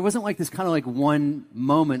there wasn't this kind of one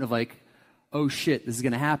moment of oh shit, this is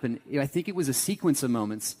going to happen. I think it was a sequence of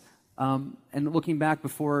moments. And looking back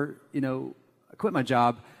before, I quit my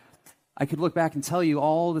job, I could look back and tell you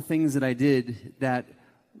all the things that I did that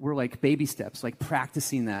were like baby steps, like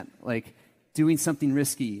practicing that, like doing something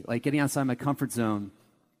risky, like getting outside my comfort zone,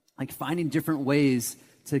 like finding different ways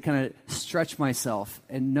to kind of stretch myself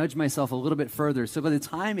and nudge myself a little bit further. So by the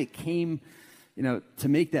time it came, to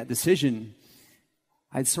make that decision,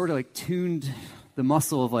 I'd sort of like tuned the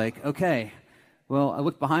muscle of like, okay, well, I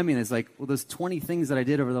looked behind me and it's like, well, those 20 things that I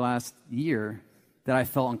did over the last year that I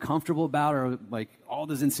felt uncomfortable about, or like all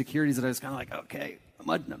those insecurities that I was kind of like, okay,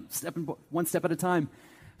 I'm stepping one step at a time.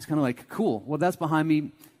 It's kind of like, cool, well, that's behind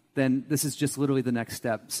me. Then this is just literally the next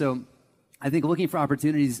step. So I think looking for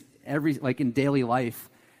opportunities in daily life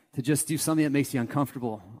to just do something that makes you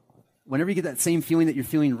uncomfortable. Whenever you get that same feeling that you're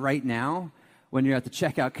feeling right now, when you're at the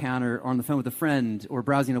checkout counter or on the phone with a friend or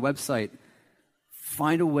browsing a website,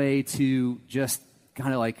 find a way to just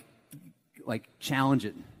kind of like challenge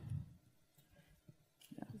it.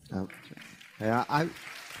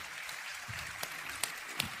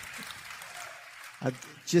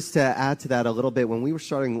 Just to add to that a little bit, when we were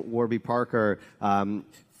starting Warby Parker,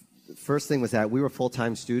 first thing was that we were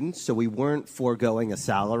full-time students, so we weren't foregoing a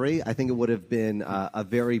salary. I think it would have been a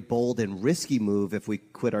very bold and risky move if we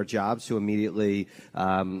quit our jobs to immediately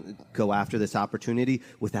go after this opportunity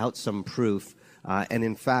without some proof. And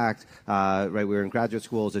in fact, we were in graduate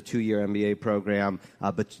school. It was a 2-year MBA program.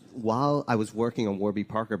 But while I was working on Warby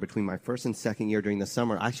Parker between my first and second year during the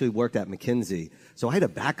summer, I actually worked at McKinsey. So I had a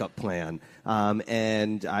backup plan.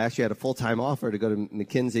 And I actually had a full-time offer to go to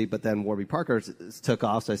McKinsey, but then Warby Parker took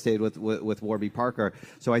off, so I stayed with Warby Parker.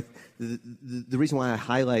 So the reason why I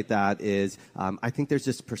highlight that is I think there's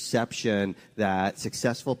this perception that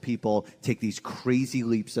successful people take these crazy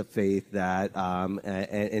leaps of faith that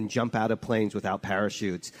and jump out of planes without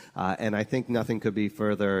parachutes. And I think nothing could be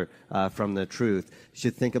further from the truth. You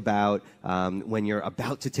should think about when you're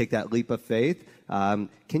about to take that leap of faith,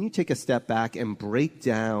 can you take a step back and break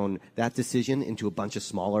down that decision into a bunch of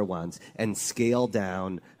smaller ones and scale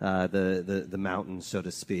down the mountain, so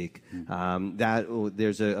to speak?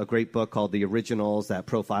 There's a great book called The Originals that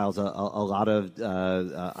profiles a lot of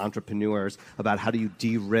entrepreneurs about how do you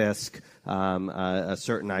de-risk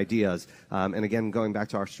certain ideas. And again, going back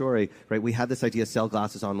to our story, right? We had this idea, sell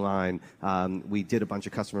glasses online. We did a bunch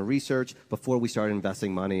of customer research before we started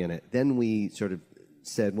investing money in it. Then we sort of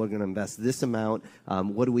said, we're going to invest this amount.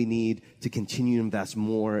 What do we need to continue to invest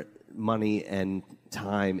more money and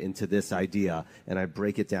time into this idea? And I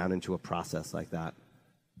break it down into a process like that.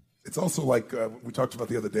 It's also like we talked about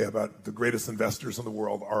the other day about the greatest investors in the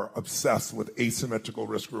world are obsessed with asymmetrical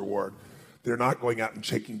risk reward. They're not going out and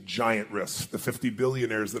taking giant risks. The 50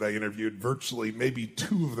 billionaires that I interviewed, virtually maybe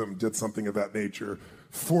 2 of them did something of that nature.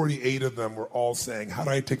 48 of them were all saying, how do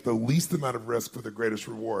I take the least amount of risk for the greatest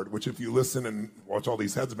reward? Which if you listen and watch all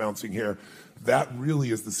these heads bouncing here, that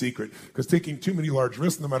really is the secret. Because taking too many large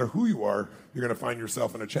risks, no matter who you are, you're going to find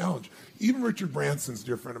yourself in a challenge. Even Richard Branson's a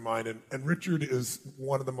dear friend of mine, and Richard is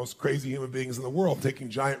one of the most crazy human beings in the world, taking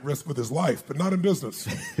giant risks with his life, but not in business.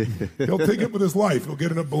 He'll take it with his life. He'll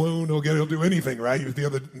get in a balloon. He'll do anything, right?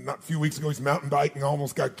 Not a few weeks ago, he's mountain biking,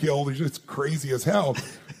 almost got killed. He's just crazy as hell.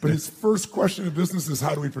 But his first question in business is,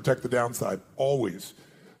 how do we protect the downside? Always.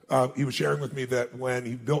 He was sharing with me that when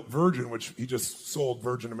he built Virgin, which he just sold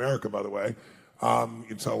Virgin America, by the way,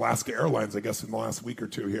 to Alaska Airlines, I guess, in the last week or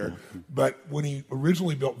two here. But when he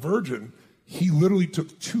originally built Virgin, he literally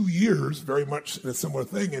took 2 years, very much in a similar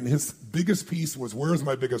thing, and his biggest piece was, where's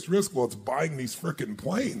my biggest risk? Well, it's buying these frickin'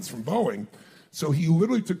 planes from Boeing. So he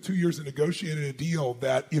literally took 2 years and negotiated a deal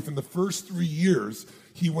that if in the first 3 years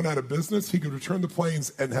he went out of business, he could return the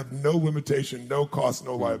planes and have no limitation, no cost,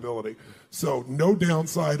 no liability. So no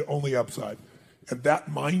downside, only upside. And that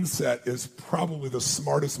mindset is probably the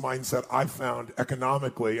smartest mindset I've found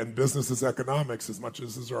economically, and business is economics as much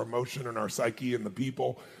as is our emotion and our psyche and the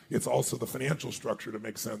people. It's also the financial structure to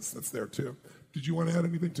make sense that's there too. Did you want to add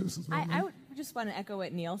anything to this as well? I would just want to echo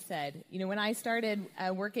what Neil said. You know, when I started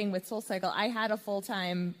working with SoulCycle, I had a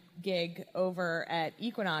full-time gig over at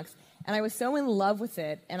Equinox, and I was so in love with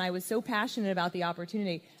it, and I was so passionate about the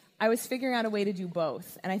opportunity. I was figuring out a way to do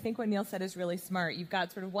both. And I think what Neil said is really smart. You've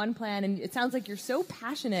got sort of one plan, and it sounds like you're so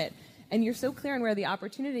passionate, and you're so clear on where the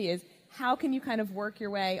opportunity is. How can you kind of work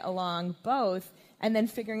your way along both, and then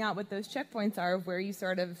figuring out what those checkpoints are of where you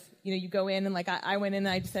sort of, you know, you go in, and like I went in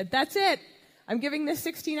and I just said, that's it. I'm giving this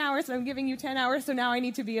 16 hours, and I'm giving you 10 hours, so now I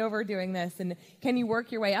need to be over doing this. And can you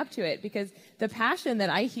work your way up to it? Because the passion that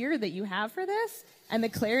I hear that you have for this and the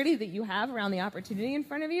clarity that you have around the opportunity in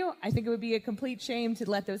front of you, I think it would be a complete shame to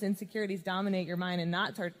let those insecurities dominate your mind and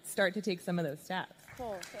not start to take some of those steps.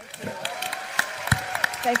 Cool. Thank you.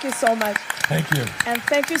 Thank you so much. Thank you. And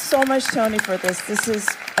thank you so much, Tony, for this. This is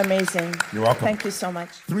amazing. You're welcome. Thank you so much.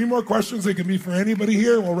 3 more questions. They can be for anybody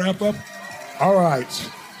here. We'll wrap up. All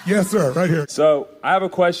right. Yes, sir. Right here. So I have a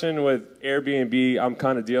question with Airbnb. I'm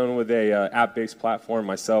kind of dealing with a app-based platform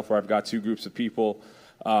myself where I've got 2 groups of people,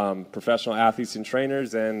 professional athletes and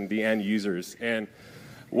trainers and the end users. And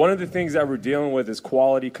one of the things that we're dealing with is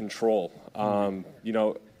quality control.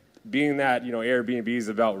 Being that, Airbnb is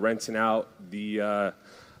about renting out the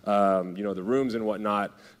the rooms and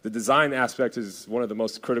whatnot, the design aspect is one of the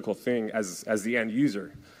most critical thing as the end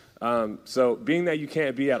user. So being that you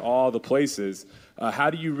can't be at all the places,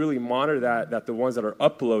 how do you really monitor that the ones that are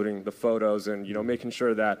uploading the photos and, making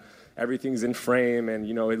sure that everything's in frame and,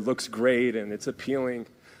 it looks great and it's appealing?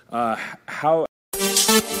 How...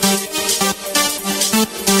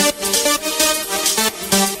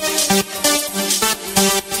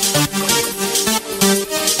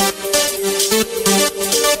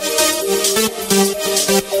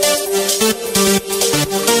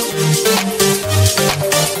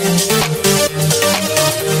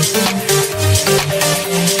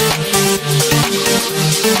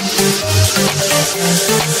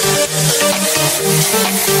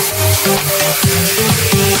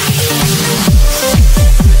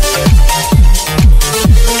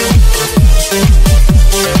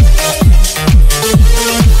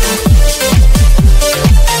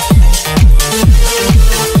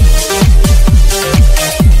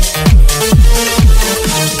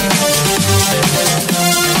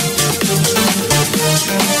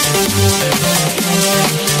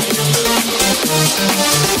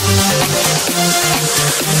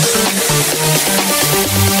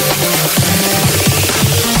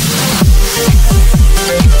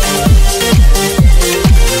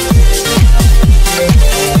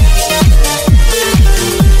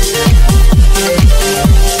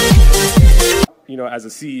 As a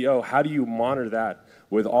CEO, how do you monitor that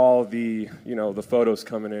with all the, the photos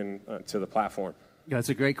coming in to the platform? Yeah, that's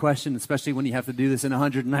a great question, especially when you have to do this in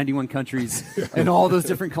 191 countries and all those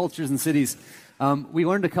different cultures and cities. We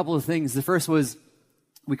learned a couple of things. The first was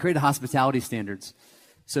we created hospitality standards.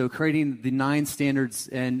 So creating the 9 standards,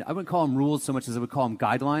 and I wouldn't call them rules so much as I would call them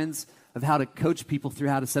guidelines of how to coach people through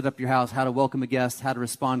how to set up your house, how to welcome a guest, how to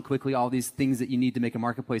respond quickly, all these things that you need to make a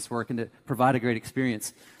marketplace work and to provide a great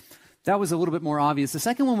experience. That was a little bit more obvious. The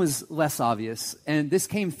second one was less obvious, and this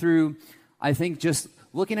came through, I think, just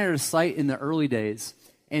looking at our site in the early days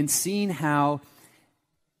and seeing how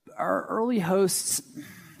our early hosts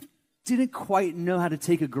didn't quite know how to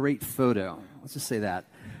take a great photo. Let's just say that.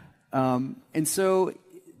 And so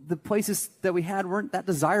the places that we had weren't that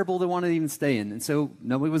desirable to want to even stay in, and so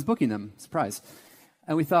nobody was booking them. Surprise.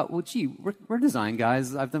 And we thought, well, gee, we're design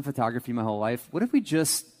guys. I've done photography my whole life. What if we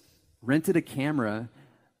just rented a camera,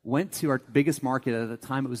 went to our biggest market at the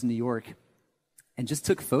time, it was New York, and just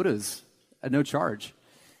took photos at no charge.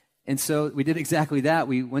 And so we did exactly that.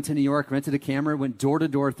 We went to New York, rented a camera, went door to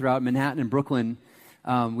door throughout Manhattan and Brooklyn.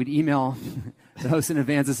 We'd email the host in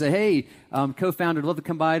advance and say, hey, co-founder, I'd love to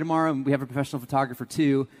come by tomorrow. And we have a professional photographer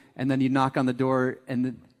too. And then you'd knock on the door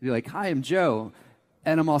and be like, hi, I'm Joe.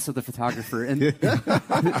 And I'm also the photographer. And they'd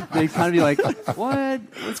kind of be like,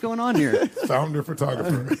 what's going on here? Founder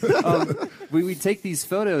photographer. We'd take these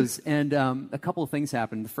photos, and a couple of things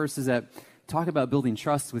happened. The first is that talk about building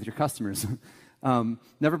trust with your customers.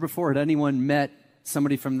 Never before had anyone met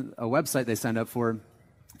somebody from a website they signed up for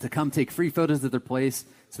to come take free photos of their place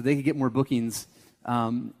so they could get more bookings.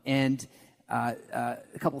 And a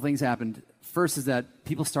couple of things happened. First is that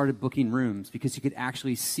people started booking rooms because you could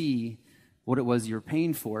actually see what it was you were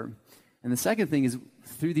paying for. And the second thing is,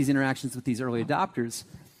 through these interactions with these early adopters,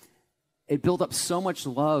 it built up so much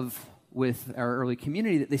love with our early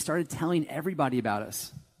community that they started telling everybody about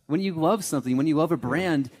us. When you love something, when you love a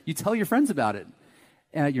brand, you tell your friends about it.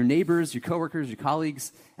 Your neighbors, your coworkers, your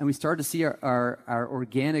colleagues, and we started to see our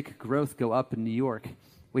organic growth go up in New York.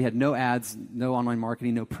 We had no ads, no online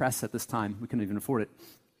marketing, no press at this time. We couldn't even afford it.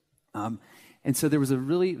 And so there was a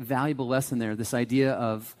really valuable lesson there, this idea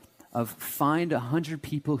of find 100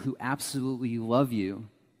 people who absolutely love you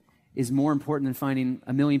is more important than finding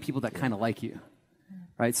 1 million people that kind of like you,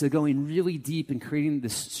 right? So going really deep and creating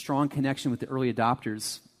this strong connection with the early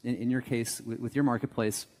adopters, in your case, with your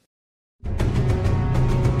marketplace.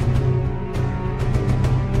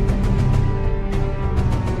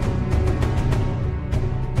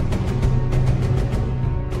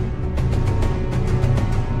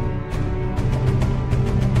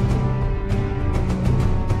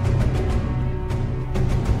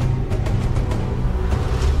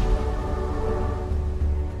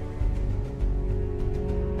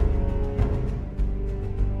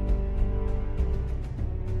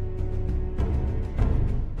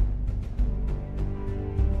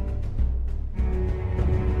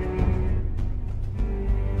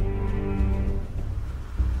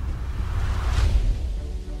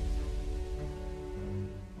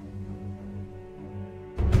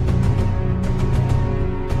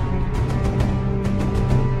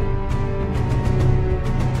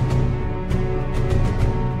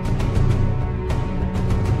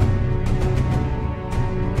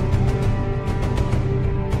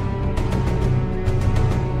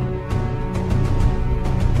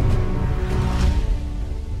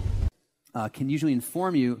 can usually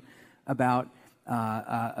inform you about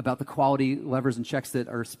the quality levers and checks that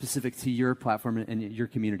are specific to your platform and your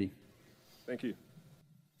community. Thank you.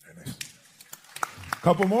 Very nice.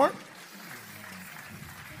 Couple more.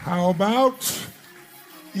 How about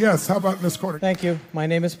in this corner? Thank you. My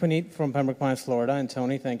name is Puneet from Pembroke Pines, Florida. And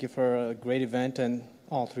Tony, thank you for a great event, and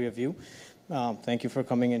all three of you. Thank you for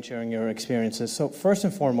coming and sharing your experiences. So first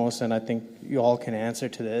and foremost, and I think you all can answer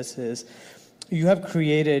to this, is you have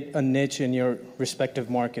created a niche in your respective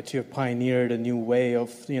markets. You have pioneered a new way of,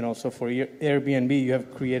 so for Airbnb, you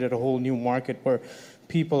have created a whole new market where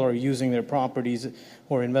people are using their properties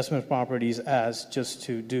or investment properties as just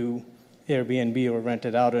to do Airbnb or rent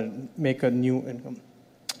it out and make a new income.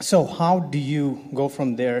 So how do you go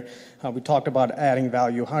from there? We talked about adding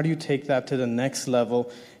value. How do you take that to the next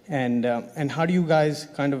level? And how do you guys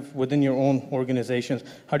kind of, within your own organizations,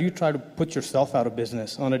 how do you try to put yourself out of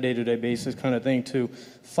business on a day-to-day basis kind of thing to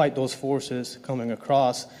fight those forces coming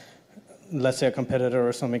across, let's say a competitor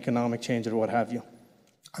or some economic change or what have you?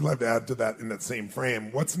 I'd love to add to that in that same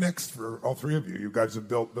frame. What's next for all three of you? You guys have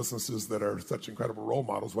built businesses that are such incredible role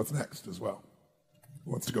models. What's next as well?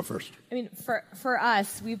 Who wants to go first? I mean, for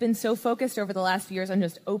us, we've been so focused over the last few years on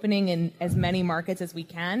just opening in as many markets as we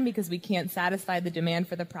can because we can't satisfy the demand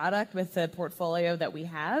for the product with the portfolio that we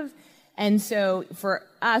have. And so for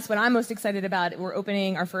us, what I'm most excited about, we're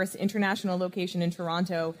opening our first international location in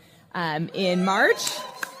Toronto in March,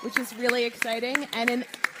 which is really exciting and an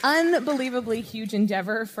unbelievably huge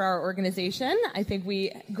endeavor for our organization. I think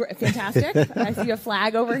fantastic. I see a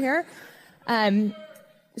flag over here.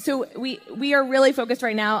 So we are really focused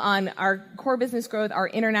right now on our core business growth, our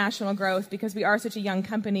international growth, because we are such a young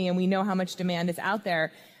company and we know how much demand is out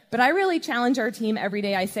there. But I really challenge our team every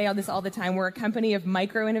day. I say this all the time. We're a company of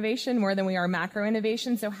micro innovation more than we are macro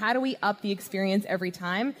innovation. So how do we up the experience every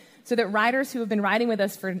time so that riders who have been riding with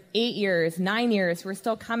us for 8 years, 9 years, who are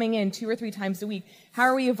still coming in 2 or 3 times a week, how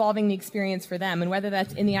are we evolving the experience for them? And whether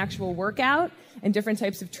that's in the actual workout and different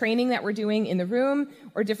types of training that we're doing in the room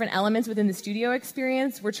or different elements within the studio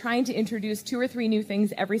experience, we're trying to introduce 2 or 3 new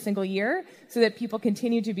things every single year so that people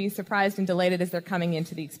continue to be surprised and delighted as they're coming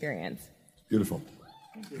into the experience. Beautiful.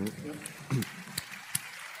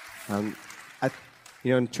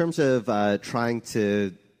 In terms of trying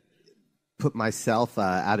to put myself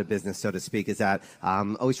out of business, so to speak, is that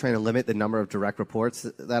I'm always trying to limit the number of direct reports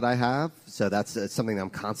that I have. So that's something that I'm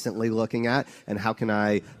constantly looking at. And how can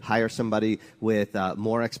I hire somebody with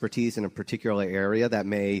more expertise in a particular area that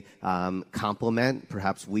may complement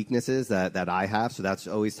perhaps weaknesses that I have. So that's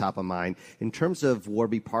always top of mind. In terms of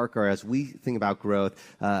Warby Parker, as we think about growth,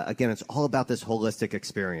 again, it's all about this holistic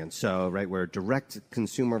experience. So, right, we're a direct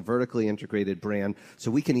consumer, vertically integrated brand. So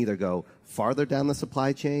we can either go farther down the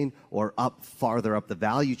supply chain or farther up the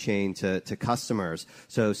value chain to customers.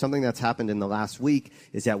 So something that's happened in the last week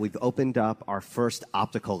is that we've opened up our first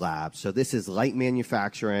optical lab. So this is light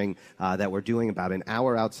manufacturing that we're doing about an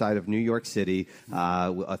hour outside of New York City,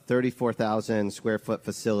 a 34,000 square foot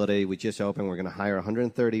facility. We just opened. We're going to hire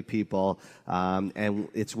 130 people. And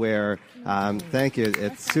it's where, thank you,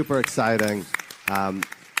 it's super exciting.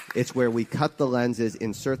 It's where we cut the lenses,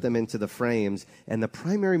 insert them into the frames, and the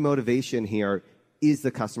primary motivation here is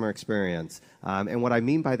the customer experience. And what I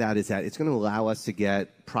mean by that is that it's going to allow us to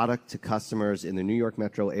get product to customers in the New York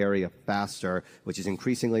metro area faster, which is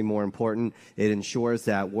increasingly more important. It ensures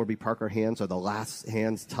that Warby Parker hands are the last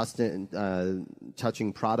hands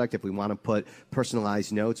touching product. If we want to put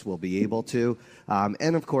personalized notes, we'll be able to.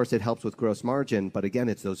 And of course, it helps with gross margin. But again,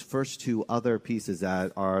 it's those first 2 other pieces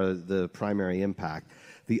that are the primary impact.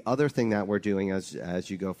 The other thing that we're doing as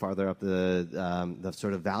you go farther up the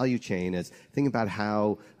sort of value chain is think about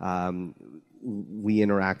how we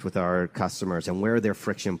interact with our customers and where are their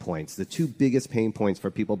friction points. The 2 biggest pain points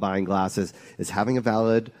for people buying glasses is having a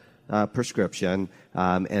valid prescription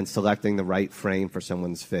and selecting the right frame for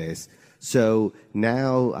someone's face. So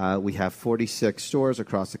now we have 46 stores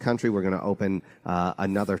across the country. We're going to open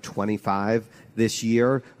another 25 this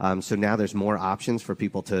year. So now there's more options for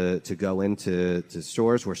people to go into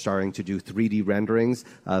stores. We're starting to do 3D renderings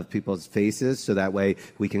of people's faces so that way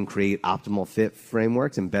we can create optimal fit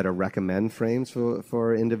frameworks and better recommend frames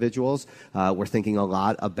for individuals. We're thinking a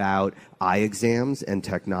lot about eye exams and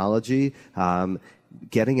technology.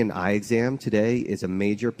 Getting an eye exam today is a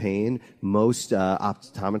major pain. Most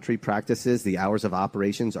optometry practices, the hours of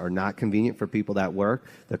operations are not convenient for people that work.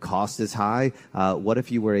 The cost is high. What if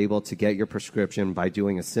you were able to get your prescription by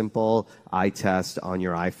doing a simple eye test on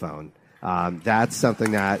your iPhone? That's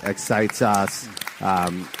something that excites us,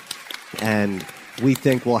 and we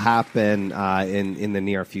think will happen in the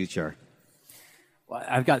near future. Well,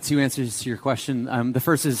 I've got 2 answers to your question. The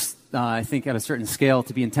first is I think, at a certain scale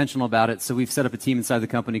to be intentional about it. So we've set up a team inside the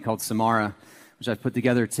company called Samara, which I've put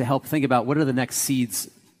together to help think about what are the next seeds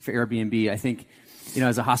for Airbnb. I think,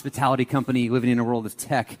 as a hospitality company living in a world of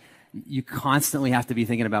tech, you constantly have to be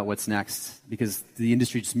thinking about what's next because the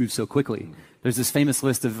industry just moves so quickly. There's this famous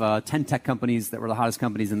list of 10 tech companies that were the hottest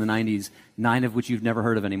companies in the 90s, 9 of which you've never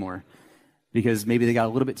heard of anymore because maybe they got a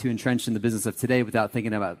little bit too entrenched in the business of today without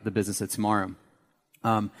thinking about the business of tomorrow.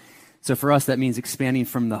 So for us, that means expanding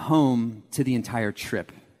from the home to the entire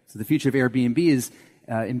trip. So the future of Airbnb is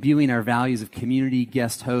imbuing our values of community,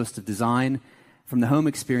 guest, host, of design, from the home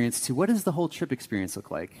experience to what does the whole trip experience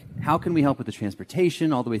look like? How can we help with the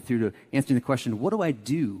transportation all the way through to answering the question, what do I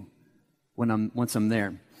do once I'm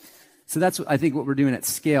there? So that's, I think, what we're doing at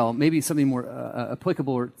scale. Maybe something more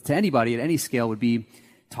applicable to anybody at any scale would be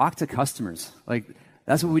talk to customers. Like,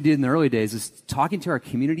 that's what we did in the early days, is talking to our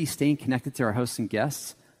community, staying connected to our hosts and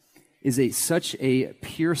guests is such a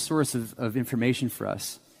pure source of information for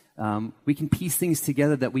us. We can piece things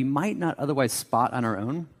together that we might not otherwise spot on our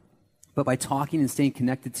own, but by talking and staying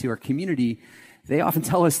connected to our community, they often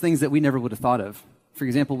tell us things that we never would have thought of. For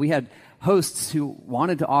example, we had hosts who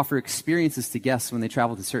wanted to offer experiences to guests when they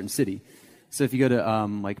traveled to a certain city. So if you go to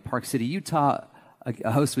like Park City, Utah,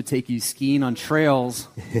 a host would take you skiing on trails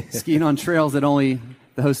that only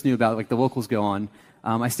the host knew about, like the locals go on.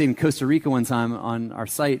 I stayed in Costa Rica one time on our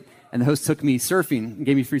site, and the host took me surfing and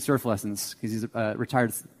gave me free surf lessons because he's a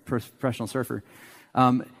retired professional surfer.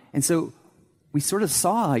 And so we sort of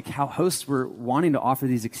saw like how hosts were wanting to offer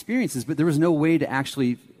these experiences, but there was no way to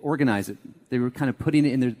actually organize it. They were kind of putting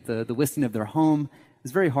it in the listing of their home. It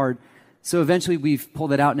was very hard. So eventually we've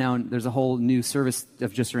pulled it out now, and there's a whole new service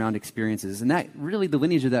of just around experiences. And that really, the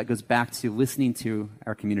lineage of that goes back to listening to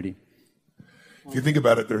our community. If you think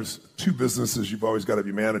about it, there's 2 businesses you've always got to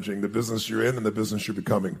be managing, the business you're in and the business you're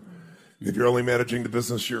becoming. If you're only managing the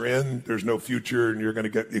business you're in, there's no future and you're going to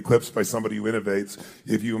get eclipsed by somebody who innovates.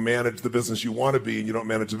 If you manage the business you want to be and you don't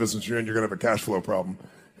manage the business you're in, you're going to have a cash flow problem.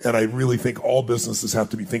 And I really think all businesses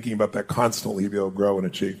have to be thinking about that constantly to be able to grow and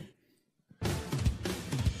achieve.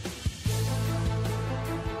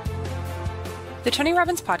 The Tony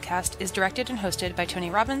Robbins podcast is directed and hosted by Tony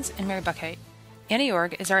Robbins and Mary Buckheit. Annie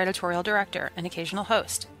Org is our editorial director and occasional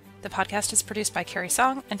host. The podcast is produced by Carrie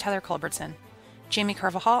Song and Tyler Culbertson. Jamie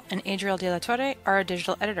Carvajal and Adriel De La Torre are our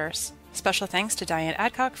digital editors. Special thanks to Diane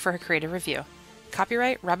Adcock for her creative review.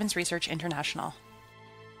 Copyright Robbins Research International.